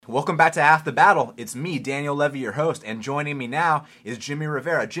Welcome back to Half the Battle. It's me, Daniel Levy, your host, and joining me now is Jimmy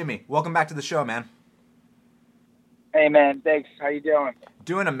Rivera. Jimmy, welcome back to the show, man. Hey, man. Thanks. How you doing?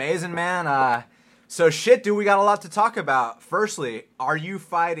 Doing amazing, man. So shit, dude, we got a lot to talk about. Firstly, are you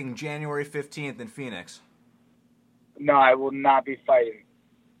fighting January 15th in Phoenix? No, I will not be fighting.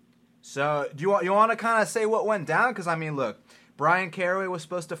 So do you want to kind of say what went down? Because, I mean, look, Brian Caraway was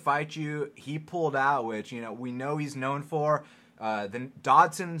supposed to fight you. He pulled out, which, we know he's known for. Then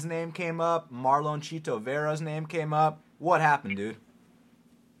Dodson's name came up. Marlon Chito Vera's name came up. What happened, dude?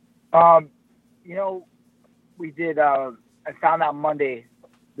 We did. I found out Monday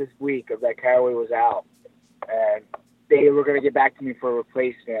this week that Caraway was out, and they were going to get back to me for a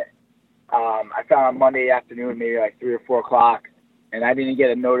replacement. I found out Monday afternoon, maybe like 3 or 4 o'clock, and I didn't get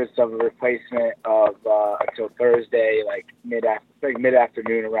a notice of a replacement until Thursday, like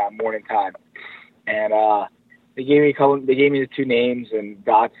mid-afternoon around morning time, and They gave me the two names, and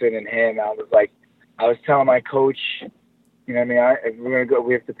Dodson and him. I was telling my coach, we have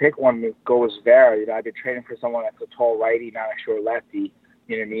to pick one. We go with Vera. I've been training for someone that's a tall righty, not a short lefty.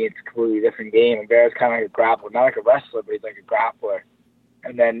 It's a completely different game. And Vera's kind of like a grappler, not like a wrestler, but he's like a grappler.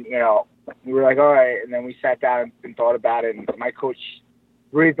 And then, we were like, all right. And then we sat down and thought about it. And my coach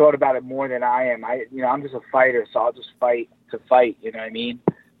really thought about it more than I am. I'm just a fighter, so I'll just fight to fight. You know what I mean?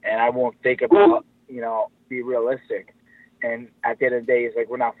 And I won't think about, be realistic. And at the end of the day, he's like,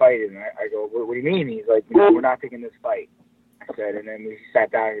 we're not fighting. I go, what do you mean? He's like, we're not taking this fight. I said, and then we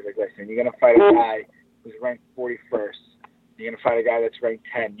sat down. He's like, listen, you're going to fight a guy who's ranked 41st. You're going to fight a guy that's ranked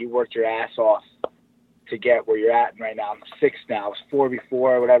 10. You worked your ass off to get where you're at right now. I'm 6 now. I was 4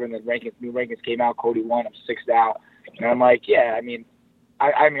 before, or whatever, and the new rankings came out. Cody won. I'm 6 now. And I'm like, yeah,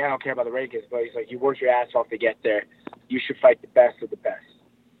 I don't care about the rankings, but he's like, you worked your ass off to get there. You should fight the best of the best.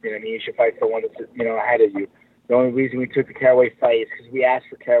 You should fight someone that's, ahead of you. The only reason we took the Caraway fight is because we asked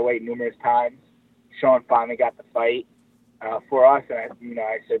for Caraway numerous times. Sean finally got the fight for us, and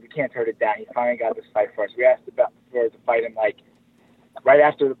I said we can't turn it down. He finally got this fight for us. We asked for to fight him right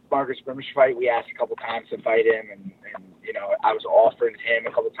after the Marcus Brimage fight. We asked a couple times to fight him, and I was offering him a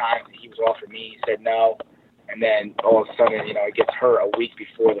couple times, and he was offering me. He said no, and then all of a sudden, he gets hurt a week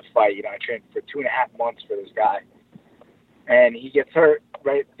before the fight. I trained for 2.5 months for this guy, and he gets hurt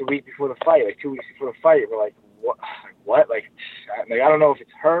right the week before the fight, like 2 weeks before the fight. We're like, what? Like, I don't know if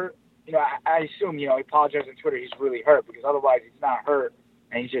it's hurt. I assume, he apologized on Twitter. He's really hurt, because otherwise he's not hurt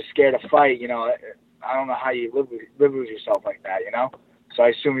and he's just scared to fight. I don't know how you live with yourself like that, So I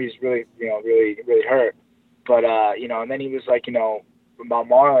assume he's really, really, really hurt. But, and then he was like, about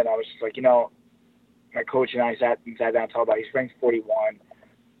Marlon, I was just like, my coach and I sat down and talked about it. He's ranked 41.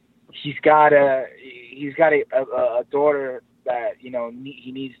 He's got a daughter that,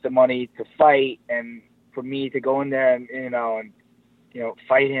 he needs the money to fight, and for me to go in there and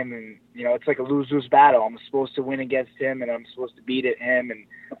fight him, and it's like a lose-lose battle. I'm supposed to win against him, and I'm supposed to beat at him, and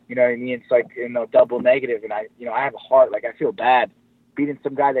it's like double negative. And I have a heart, like I feel bad beating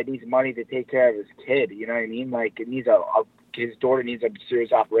some guy that needs money to take care of his kid. Like it needs his daughter needs a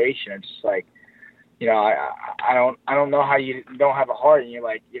serious operation. It's just like, I don't know how you don't have a heart, and you're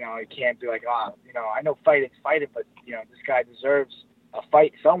like, you can't be like, I know fighting's fighting, but this guy deserves a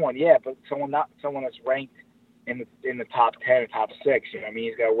fight. Someone, yeah, but not someone that's ranked in the top 10 or top 6.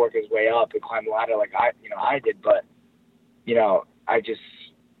 He's got to work his way up and climb the ladder like I did. But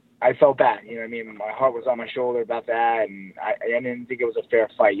I felt bad. My heart was on my shoulder about that, and I didn't think it was a fair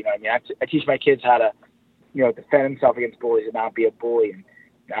fight. I teach my kids how to defend themselves against bullies and not be a bully. And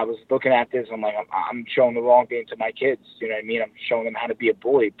I was looking at this, I'm like, I'm showing the wrong thing to my kids. I'm showing them how to be a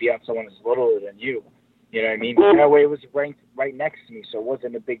bully, be on someone that's littler than you. Caraway was ranked right next to me, so it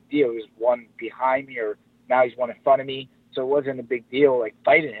wasn't a big deal. He was one behind me, or now he's one in front of me, so it wasn't a big deal, like,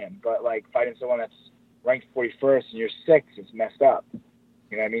 fighting him. But, like, fighting someone that's ranked 41st and you're 6, it's messed up.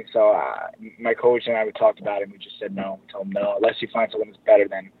 So my coach and I, we talked about it, and we just said no. We told him no. Unless you find someone that's better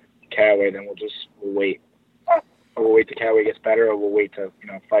than Caraway, then we'll wait. Or we'll wait till Caraway gets better, or we'll wait to,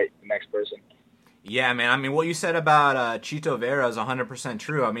 fight the next person. Yeah, man. What you said about Chito Vera is 100%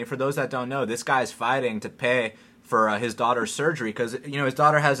 true. For those that don't know, this guy's fighting to pay for his daughter's surgery, because his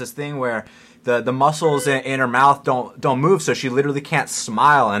daughter has this thing where the muscles in her mouth don't move, so she literally can't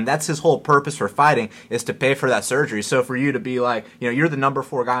smile, and that's his whole purpose for fighting, is to pay for that surgery. So for you to be like, you're the number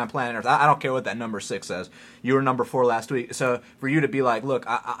 4 guy on planet Earth. I don't care what that number 6 says. You were number 4 last week. So for you to be like, look,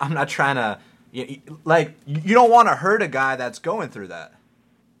 I'm not trying to, you don't want to hurt a guy that's going through that.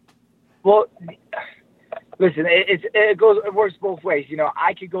 Well, listen, it works both ways.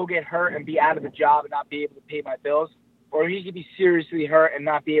 I could go get hurt and be out of the job and not be able to pay my bills, or he could be seriously hurt and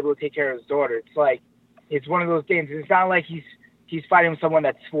not be able to take care of his daughter. It's like, it's one of those things. It's not like he's he's fighting someone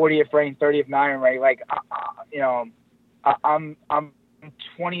that's 40th ranked, 30th nine ranked. Like, I'm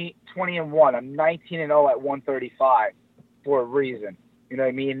 20-1. I'm 19-0 at 135 for a reason. You know what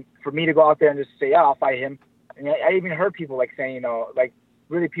I mean? For me to go out there and just say, yeah, I'll fight him. And I even heard people like saying, like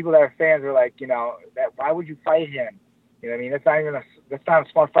really people that are fans are like, that why would you fight him? You know what I mean? That's not a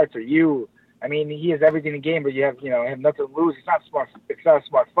smart fight for you. I mean, he has everything in the game, but you have nothing to lose. It's not smart. It's not a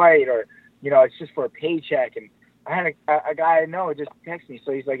smart fight, or it's just for a paycheck. And I had a guy I know just text me,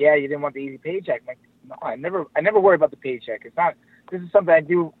 so he's like, yeah, you didn't want the easy paycheck. I'm like, no, I never worry about the paycheck. It's not. This is something I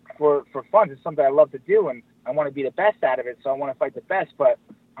do for fun. It's something I love to do, and I want to be the best out of it. So I want to fight the best, but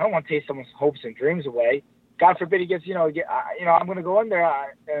I don't want to take someone's hopes and dreams away. God forbid he gets, I'm going to go in there.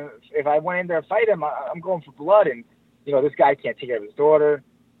 And if I went in there and fight him, I'm going for blood, and this guy can't take care of his daughter.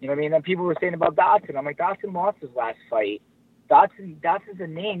 You know what I mean? And people were saying about Dodson. I'm like, Dodson lost his last fight. Dodson's a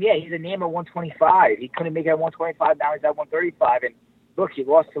name. Yeah, he's a name at 125. He couldn't make it at 125. Now he's at 135. And look, he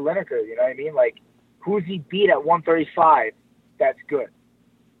lost to Lineker. You know what I mean? Like, who's he beat at 135? That's good.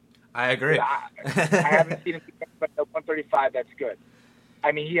 I agree. I haven't seen him beat anybody at 135. That's good.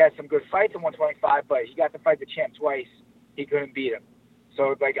 I mean, he had some good fights at 125, but he got to fight the champ twice. He couldn't beat him.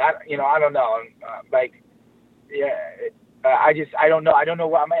 So, like, I don't know. I don't know. I don't know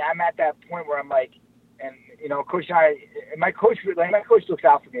what I'm at that point where I'm like, and Coach my coach looks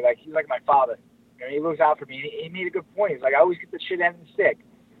out for me. Like, he's like my father. He looks out for me. He made a good point. He's like, I always get the shit end and stick.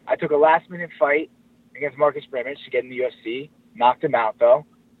 I took a last-minute fight against Marcus Brimage to get in the UFC. Knocked him out, though.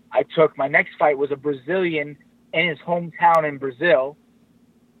 My next fight was a Brazilian in his hometown in Brazil.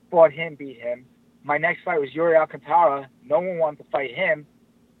 Fought him, beat him. My next fight was Yuri Alcantara. No one wanted to fight him.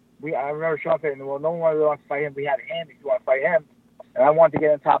 I remember Sean saying, well, no one really wants to fight him. We had him if you want to fight him. And I wanted to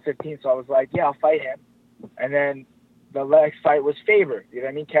get in the top 15, so I was like, yeah, I'll fight him. And then the next fight was Faber. You know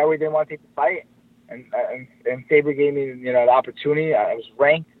what I mean? Cowboy didn't want to take the fight. And Faber gave me, the opportunity. I was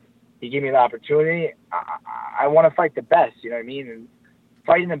ranked. He gave me the opportunity. I want to fight the best, you know what I mean? And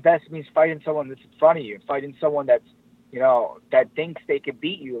fighting the best means fighting someone that's in front of you, fighting someone that's, that thinks they can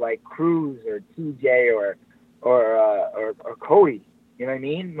beat you, like Cruz or TJ or Cody. You know what I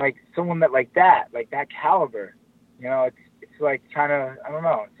mean? Like someone like that caliber. It's like kind of, I don't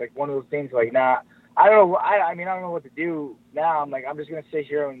know. It's like one of those things like, nah, I don't know. I mean, I don't know what to do now. I'm like, I'm just going to sit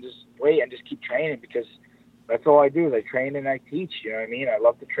here and just wait and just keep training because that's all I do is I train and I teach. You know what I mean? I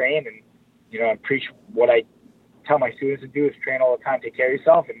love to train and, I preach what I tell my students to do is train all the time, take care of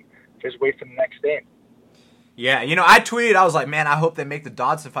yourself, and just wait for the next thing. Yeah, I tweeted, I was like, man, I hope they make the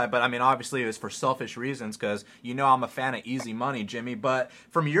Dodson fight, but I mean, obviously it was for selfish reasons because, I'm a fan of easy money, Jimmy, but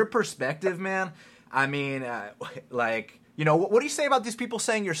from your perspective, man, I mean, what do you say about these people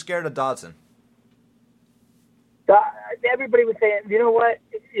saying you're scared of Dodson? Everybody was saying, you know what,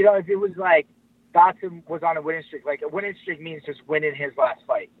 if it was like Dodson was on a winning streak, like a winning streak means just winning his last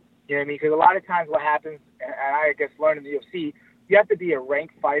fight, you know what I mean, because a lot of times what happens, and I guess learned in the UFC, you have to be a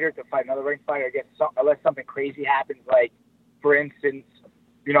ranked fighter to fight another ranked fighter. I guess unless something crazy happens, like for instance,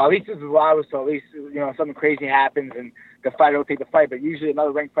 at least this is what I was told. At least something crazy happens and the fighter will take the fight. But usually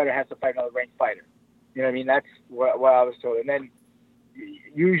another ranked fighter has to fight another ranked fighter. You know what I mean? That's what I was told. And then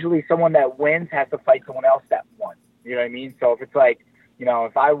usually someone that wins has to fight someone else that won. You know what I mean? So if it's like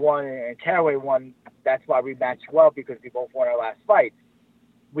if I won and Caraway won, that's why we matched well because we both won our last fight.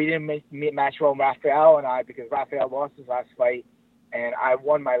 We didn't match well Rafael and I because Rafael lost his last fight. And I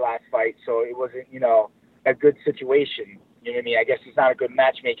won my last fight, so it wasn't, a good situation. You know what I mean? I guess it's not a good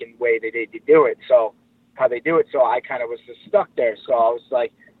matchmaking way they do it. So how they do it, so I kind of was just stuck there. So I was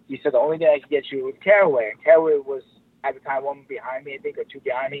like, he said the only thing I could get you was Caraway. And Caraway was at the time one behind me, I think, or two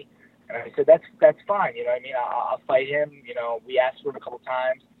behind me. And I said that's fine. You know what I mean? I'll fight him. We asked for him a couple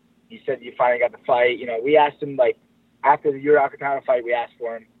times. He said you finally got the fight. We asked him like after the Yuri Alcantara fight, we asked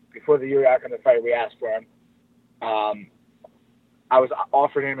for him. Before the Yuri Alcantara fight, we asked for him. I was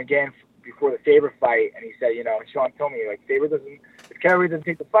offered him again before the Faber fight, and he said, Sean told me, like, if Caraway doesn't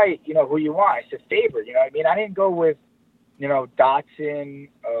take the fight, who you want? I said, Faber, you know what I mean? I didn't go with, Dodson,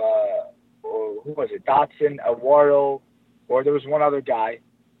 or who was it? Dodson, Eduardo, or there was one other guy,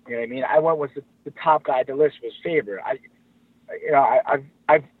 you know what I mean? I went with the top guy at the list was Faber.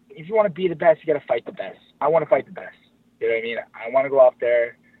 If you want to be the best, you got to fight the best. I want to fight the best. You know what I mean? I want to go out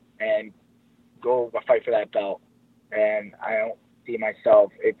there and go fight for that belt, and I don't see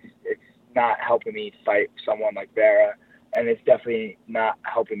myself, it's not helping me fight someone like Vera, and it's definitely not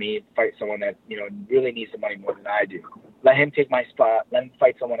helping me fight someone that really needs the money more than I do. Let him take my spot, let him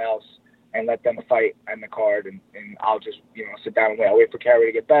fight someone else, and let them fight on the card, and I'll just sit down and wait. I'll wait for Caraway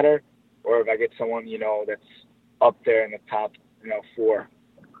to get better, or if I get someone that's up there in the top 4.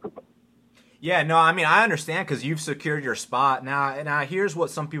 Yeah, no, I mean, I understand because you've secured your spot. Now, here's what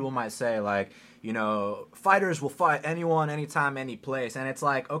some people might say, like, fighters will fight anyone, anytime, any place. And it's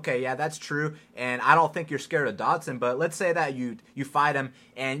like, okay, yeah, that's true. And I don't think you're scared of Dodson, but let's say that you fight him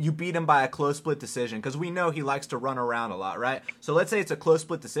and you beat him by a close split decision because we know he likes to run around a lot, right? So let's say it's a close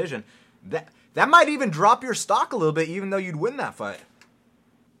split decision. That might even drop your stock a little bit, even though you'd win that fight.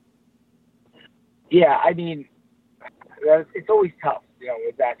 Yeah, I mean, it's always tough,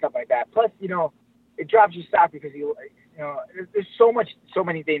 with that stuff like that. Plus, it drops your stock because there's so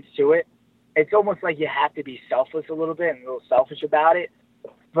many things to it. It's almost like you have to be selfless a little bit and a little selfish about it.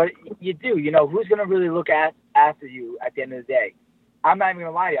 But you do, who's going to really look after you at the end of the day? I'm not even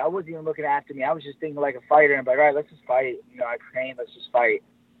going to lie to you. I wasn't even looking after me. I was just thinking like a fighter and like, all right, let's just fight. I train, let's just fight.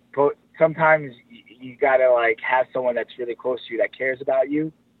 But sometimes you got to like have someone that's really close to you that cares about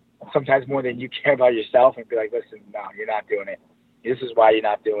you, sometimes more than you care about yourself, and be like, listen, no, you're not doing it. This is why you're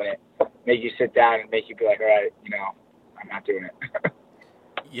not doing it. Make you sit down and make you be like, all right, I'm not doing it.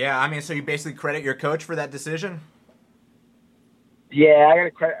 Yeah, I mean, so you basically credit your coach for that decision? Yeah, I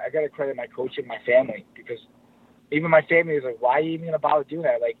gotta credit my coach and my family, because even my family is like, why are you even gonna bother doing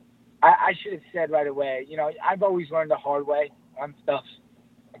that? Like, I should have said right away. I've always learned the hard way on stuff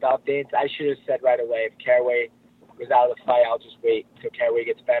about things. I should have said right away, if Caraway was out of the fight, I'll just wait until Caraway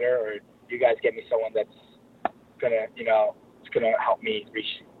gets better, or you guys get me someone that's gonna, it's gonna help me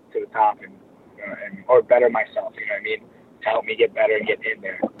reach to the top and or better myself. You know what I mean? To help me get better and get in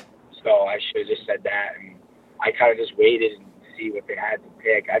there. So I should have just said that, and I kind of just waited and see what they had to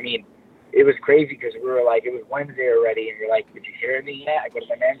pick. I mean, it was crazy because we were like, it was Wednesday already, and you're like, did you hear anything yet? I go to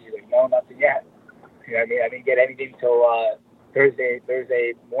my manager, he's like, no, nothing yet. You know what I mean? I didn't get anything till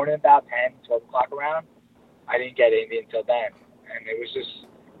Thursday morning, about 10, 12 o'clock around. I didn't get anything until then, and it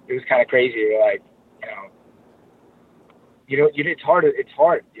was kind of crazy. You're like, it's hard.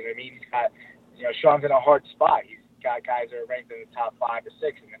 You know what I mean? He's got, Sean's in a hard spot. He's got guys that are ranked in the top 5 or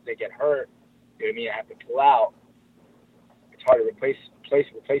 6, and if they get hurt, you know what I mean, I have to pull out. It's hard to replace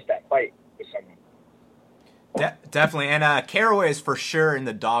that fight with someone. Definitely, and Caraway is for sure in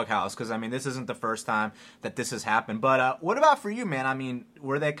the doghouse, because I mean, this isn't the first time that this has happened. But what about for you, man? I mean,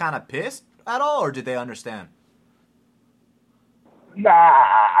 were they kind of pissed at all, or did they understand? Nah,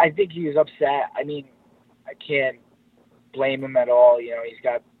 I think he was upset. I mean, I can't blame him at all. He's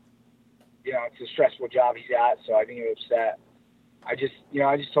got, it's a stressful job he's at, so I think he was upset. I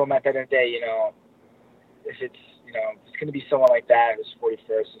just told him at the end of the day, if it's, if it's going to be someone like that who's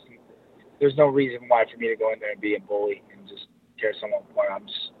 41st, there's no reason why for me to go in there and be a bully and just tear someone apart.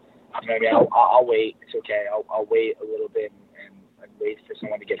 I'll wait. It's okay. I'll wait a little bit and wait for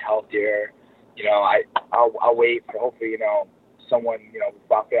someone to get healthier. I'll wait for hopefully, someone,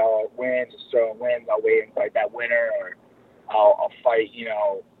 Rafael wins, Sterling wins. I'll wait and fight that winner, or I'll fight,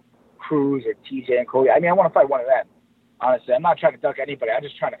 Cruz or TJ and Cody. I mean, I want to fight one of them. Honestly, I'm not trying to duck anybody. I'm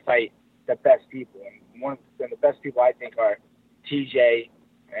just trying to fight the best people. And one of the best people I think are TJ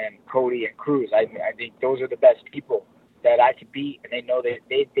and Cody and Cruz. I think those are the best people that I could beat, and they know that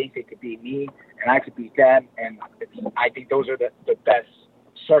they think they could beat me, and I could beat them. And I think those are the best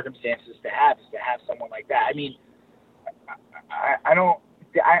circumstances to have, is to have someone like that. I mean, I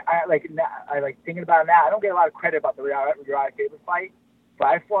like thinking about it now. I don't get a lot of credit about the Uriah Faber fight, but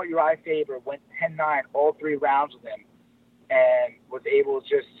I fought Uriah Faber, went 10-9 all 3 rounds with him, and was able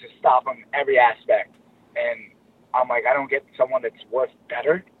just to stop him every aspect. And I'm like, I don't get someone that's worth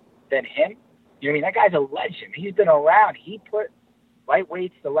better than him. You know what I mean? That guy's a legend. He's been around. He put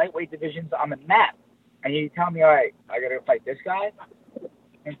the lightweight divisions on the map. And you tell me, all right, I got to fight this guy?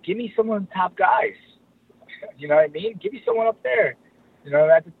 And give me some of the top guys. You know what I mean? Give me someone up there. I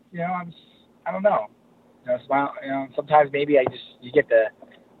don't know. Sometimes maybe you get the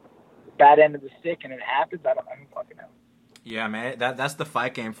bad end of the stick and it happens. I don't fucking know. Yeah, man, that's the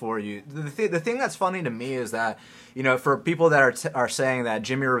fight game for you. The thing that's funny to me is that, for people that are saying that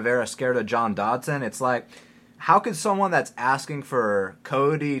Jimmy Rivera is scared of John Dodson, it's like, how could someone that's asking for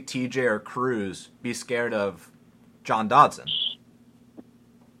Cody, TJ, or Cruz be scared of John Dodson?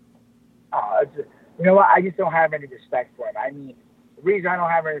 You know what? I just don't have any respect for him. I mean, the reason I don't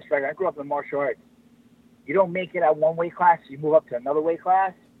have any respect, I grew up in martial arts. You don't make it at one weight class, you move up to another weight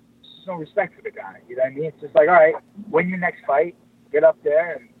class. There's no respect for the guy. You know what I mean? It's just like, all right, win your next fight, get up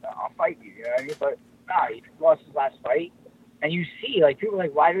there, and I'll fight you. You know what I mean? But he lost his last fight, and you see, like, people are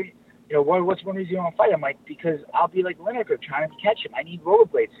like, why do what's one reason you don't fight? I'm like, because I'll be like Lineker trying to catch him. I need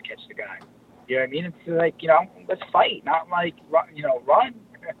rollerblades to catch the guy. You know what I mean? It's like, let's fight, not like run.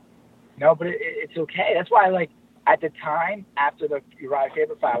 But it's okay. That's why, like, at the time, after the Uriah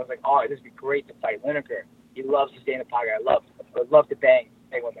Faber fight, I was like, oh, this would be great to fight Lineker. He loves to stay in the pocket. I'd love to bang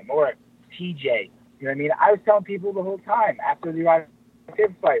with him. Or TJ. You know what I mean? I was telling people the whole time after the Uriah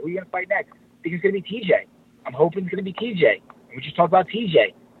Faber fight, who are you going to fight next? I think it's going to be TJ. I'm hoping it's going to be TJ. And we just talked about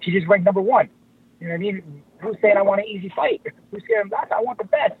TJ. TJ's ranked number 1. You know what I mean? Who's saying I want an easy fight? Who's saying I want the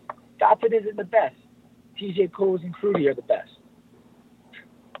best? Dotson isn't the best. TJ Cruz and Crudy are the best.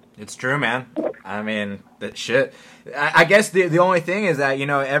 It's true, man. I mean, that shit. I guess the only thing is that,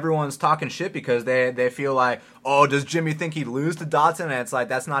 everyone's talking shit because they feel like, oh, does Jimmy think he'd lose to Dotson? And it's like,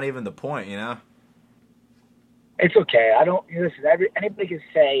 that's not even the point, It's okay. I don't listen. Anybody can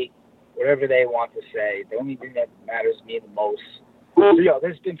say whatever they want to say. The only thing that matters to me the most.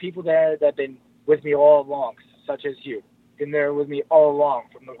 There's been people there that have been with me all along, such as you. Been there with me all along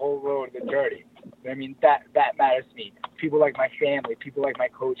from the whole road to the journey. I mean, that matters to me. People like my family, people like my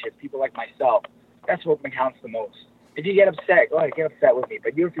coaches, people like myself. That's what counts the most. If you get upset, go ahead, get upset with me.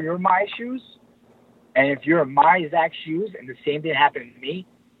 But if you're in my shoes, and if you're in my exact shoes, and the same thing happened to me,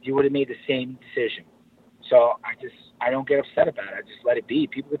 you would have made the same decision. So I don't get upset about it. I just let it be.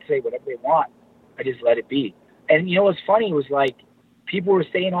 People could say whatever they want. I just let it be. And what's funny was like people were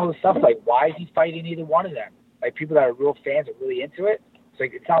saying all this stuff like, why is he fighting either one of them? Like people that are real fans are really into it. It's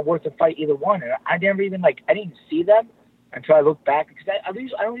like it's not worth the fight either one. And I never even I didn't even see them until I look back because I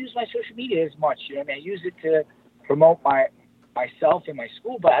don't use my social media as much. You know what I mean? I use it to promote myself and my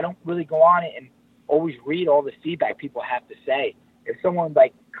school, but I don't really go on it and always read all the feedback people have to say. If someone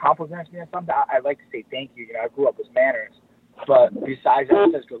compliments me on something, I like to say thank you. I grew up with manners. But besides that,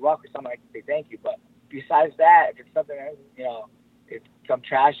 says good luck or something, I can say thank you. But besides that, if it's something, if some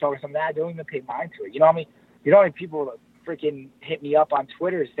trash talk or something, I don't even pay mind to it. You know what I mean? You know how many people freaking hit me up on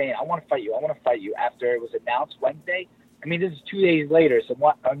Twitter saying, I want to fight you after it was announced Wednesday? I mean, this is 2 days later, so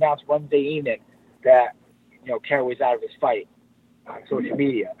announced Wednesday evening that, Caraway's out of his fight on social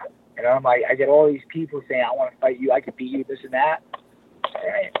media. And I'm like, I get all these people saying, I want to fight you, I could beat you, this and that.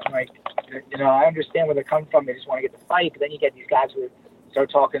 I'm like, I understand where they're coming from. They just want to get the fight, but then you get these guys who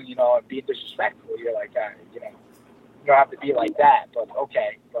start talking, and being disrespectful. You're like, you don't have to be like that, but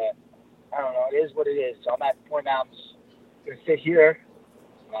okay. But I don't know. It is what it is. So I'm at the point now I'm just going to sit here,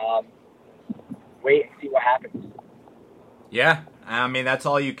 wait and see what happens. Yeah, I mean, that's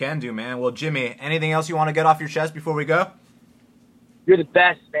all you can do, man. Well, Jimmy, anything else you want to get off your chest before we go? You're the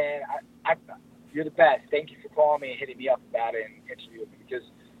best, man. You're the best. Thank you for calling me and hitting me up about it and interviewing me because,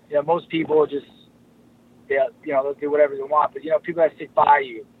 most people just, they'll do whatever they want. But, people that stick by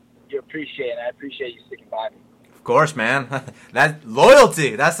you, you appreciate it. And I appreciate you sticking by me. Of course, man. That's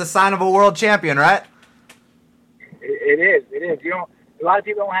loyalty. That's the sign of a world champion, right? It is. A lot of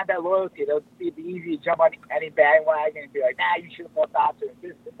people don't have that loyalty. It'd be easy to jump on any bandwagon and be like, nah, you should have fought Dotson and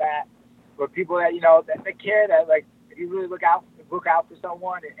this and that. But people that, that care that, if you really look out for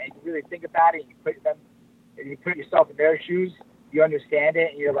someone and you really think about it and you put yourself in their shoes, you understand it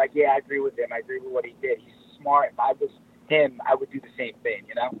and you're like, yeah, I agree with him. I agree with what he did. He's smart. If I was him, I would do the same thing,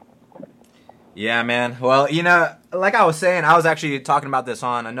 Yeah, man. Well, like I was saying, I was actually talking about this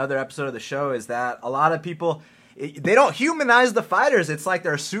on another episode of the show, is that a lot of people, they don't humanize the fighters. It's like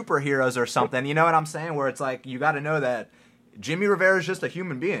they're superheroes or something. You know what I'm saying? Where it's like, you got to know that Jimmy Rivera is just a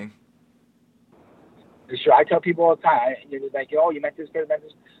human being. Sure, I tell people all the time. You're like, oh, you met this person,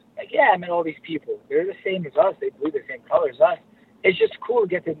 Like, yeah, I met all these people. They're the same as us. They believe the same color as us. It's just cool to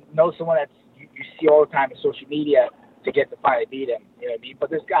get to know someone that you see all the time on social media to get to finally meet him. You know what I mean? But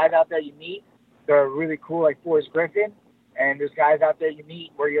there's guys out there you meet that are really cool, like Forrest Griffin, and there's guys out there you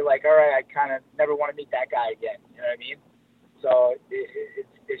meet where you're like, all right, I kind of never want to meet that guy again. You know what I mean? So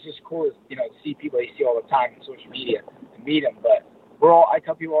it's just cool, to see people you see all the time on social media and meet them. But I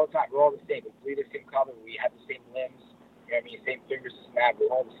tell people all the time, we're all the same. We bleed the same color. We have the same limbs. You know what I mean? Same fingers, this and that. We're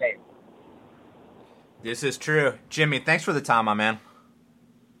all the same. This is true. Jimmy, thanks for the time, my man.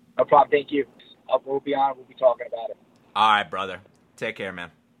 No problem. Thank you. We'll be on. We'll be talking about it. All right, brother. Take care,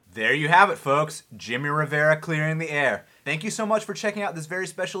 man. There you have it, folks. Jimmy Rivera clearing the air. Thank you so much for checking out this very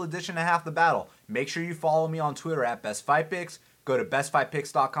special edition of Half the Battle. Make sure you follow me on Twitter at BestFightPicks. Go to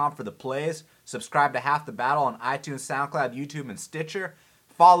bestfightpicks.com for the plays. Subscribe to Half the Battle on iTunes, SoundCloud, YouTube, and Stitcher.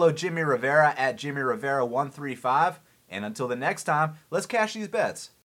 Follow Jimmy Rivera at Jimmy Rivera 135. And until the next time, let's cash these bets.